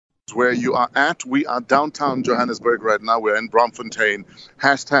where you are at. We are downtown Johannesburg right now. We're in Braamfontein.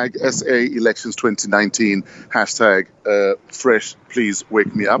 Hashtag SA Elections 2019. Hashtag Fresh, please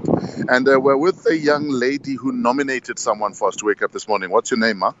wake me up. And we're with a young lady who nominated someone for us to wake up this morning. What's your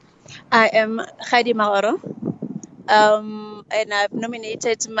name, Ma? I am Khadi Maoro, and I've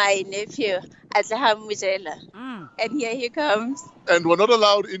nominated my nephew, Atlaham Mujela. And here he comes. And we're not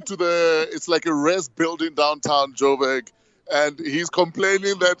allowed into it's like a res building downtown Joburg. And he's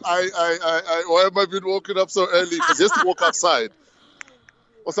complaining that why am I being woken up so early? Because he has to walk outside.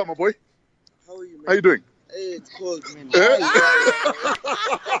 What's up, my boy? How are you, man? How you doing? Hey, it's cold, man.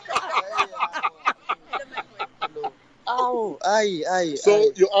 Oh, aye.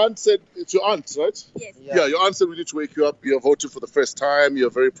 So your aunt said, it's your aunt, right? Yes. Yeah, your aunt said we need to wake you up. You're voting for the first time. You're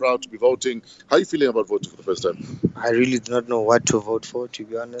very proud to be voting. How are you feeling about voting for the first time? I really do not know what to vote for, to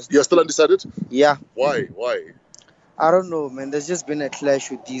be honest. You're still undecided? Yeah. Why? I don't know, man. There's just been a clash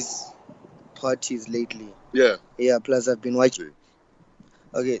with these parties lately. Yeah. Yeah, plus I've been watching.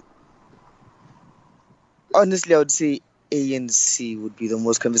 Okay. Honestly, I would say ANC would be the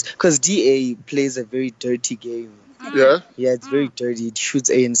most convincing. Because DA plays a very dirty game. Yeah? Yeah, it's very dirty. It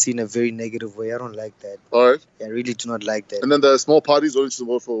shoots ANC in a very negative way. I don't like that. All right. I really do not like that. And then the small parties, or to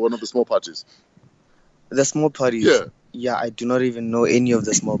vote for one of the small parties? The small parties? Yeah. Yeah, I do not even know any of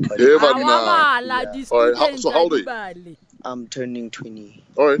the small parties. Yeah, but all right. So how old are you? I'm turning 20.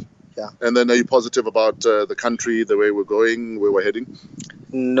 All right. Yeah. And then are you positive about the country, the way we're going, where we're heading?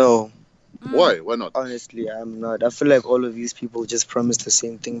 No. Why? Why not? Honestly, I'm not. I feel like all of these people just promise the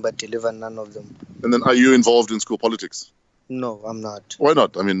same thing but deliver none of them. And then are you involved in school politics? No, I'm not. Why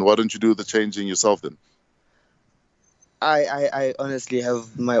not? I mean, why don't you do the changing yourself then? I honestly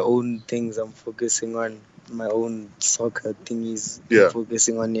have my own things I'm focusing on. My own soccer thingies I'm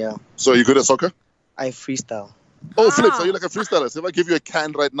focusing on, yeah. So you're good at soccer? I freestyle. Oh, Philip, so you're like a freestyler. So if I give you a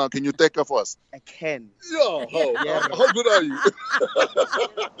can right now, can you take her for us? I can. Yeah. How good are you?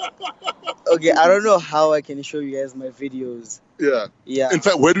 Okay, I don't know how I can show you guys my videos. Yeah. In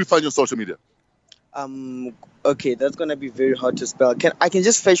fact, where do we find your social media? Okay, that's gonna be very hard to spell. I can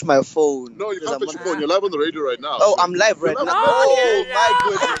just fetch my phone? No, you can't fetch your phone. You're live on the radio right now. Oh, I'm live right now. My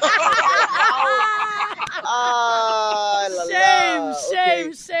goodness.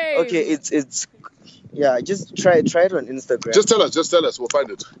 Shame. Okay, it's yeah. Just try it on Instagram. Just tell us. We'll find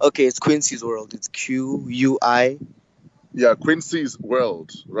it. Okay, it's Quincy's World. It's QUI. Yeah, Quincy's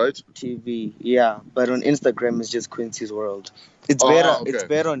World, right? TV, yeah. But on Instagram, it's just Quincy's World. It's better. Okay. It's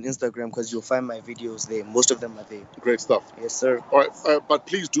better on Instagram because you'll find my videos there. Most of them are there. Great stuff. Yes, sir. All right, but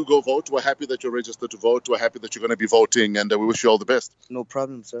please do go vote. We're happy that you're registered to vote. We're happy that you're going to be voting, and we wish you all the best. No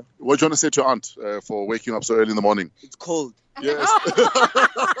problem, sir. What do you want to say to your aunt for waking up so early in the morning? It's cold. Yes. Yes,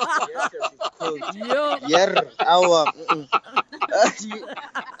 it's cold.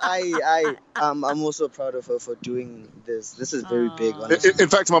 I'm also proud of her for doing this. This is very big, honestly. In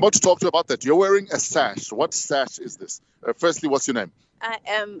fact, I'm about to talk to you about that. You're wearing a sash. What sash is this? Firstly, what's your name? I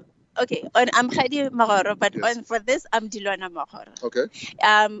am okay. I'm Khadi Maoro, but for this, I'm Dilwana Maoro. Okay.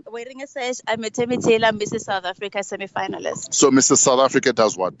 Wearing a sash, I'm a Temi Taylor Mrs. South Africa semi-finalist. So Mrs. South Africa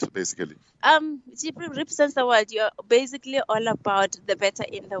does what, basically? She represents the world. You're basically all about the better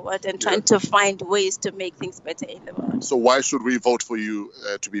in the world and trying to find ways to make things better in the world. So why should we vote for you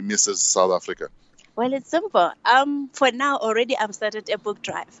to be Mrs. South Africa? Well, it's simple. For now, already I've started a book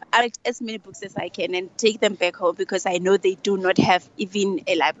drive. I write as many books as I can and take them back home because I know they do not have even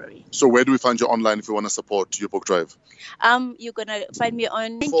a library. So where do we find you online if you want to support your book drive? You're going to find me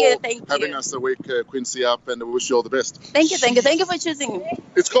on... Thank you. Having us wake Quincy up, and we wish you all the best. Thank you for choosing me.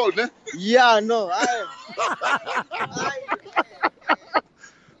 It's cold, ne? Yeah, no.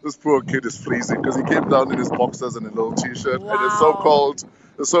 This poor kid is freezing because he came down in his boxers and a little t-shirt. Wow. And it's so cold.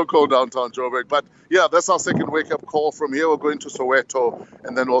 It's so cold downtown Joburg. But yeah, that's our second wake-up call. From here, we're going to Soweto,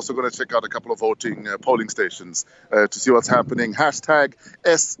 and then we're also going to check out a couple of polling stations to see what's happening. Hashtag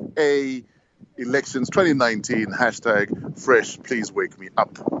SA Elections 2019. Hashtag Fresh, please wake me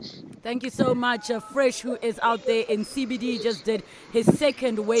up. Thank you so much. Fresh, who is out there in CBD, just did his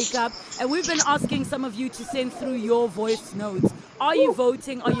second wake up. And we've been asking some of you to send through your voice notes. Are you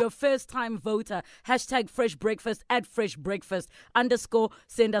voting? Are you a first-time voter? Hashtag Fresh Breakfast at Fresh Breakfast _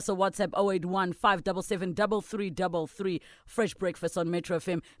 Send us a WhatsApp 081 577 3333. Fresh Breakfast on Metro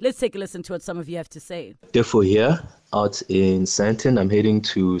FM. Let's take a listen to what some of you have to say. Therefore, here out in Sandton, I'm heading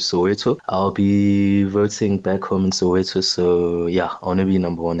to Soweto. I'll be voting back home in Soweto. So yeah, I want to be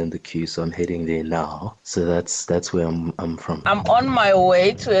number one in the queue. So I'm heading there now. So that's where I'm from. I'm on my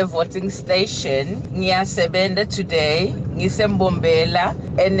way to a voting station near Sebenda today. ngisembombela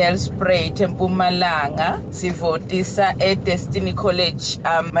eNelspruit eMpumalanga sivotisa eDestiny College.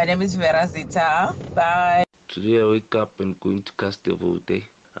 My name is Vera Zita. Bye. Today I wake up and going to cast a vote.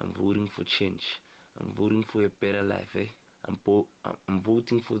 I'm voting for change. I'm voting for a better life. I'm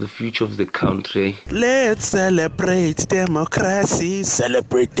voting for the future of the country. Let's celebrate democracy.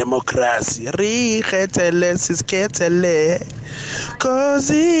 Celebrate democracy. Cause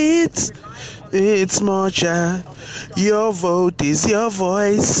it's Moja. Your vote is your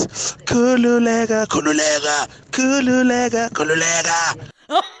voice. Kululega, kululega, kululega, kululega.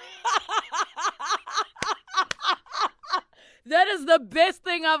 That is the best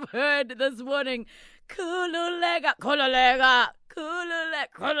thing I've heard this morning. Kululega, kululega, kululega,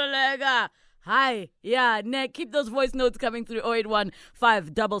 kululega. Hi, yeah, Nick, keep those voice notes coming through 081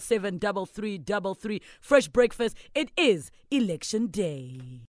 577 3333. Fresh breakfast. It is election day.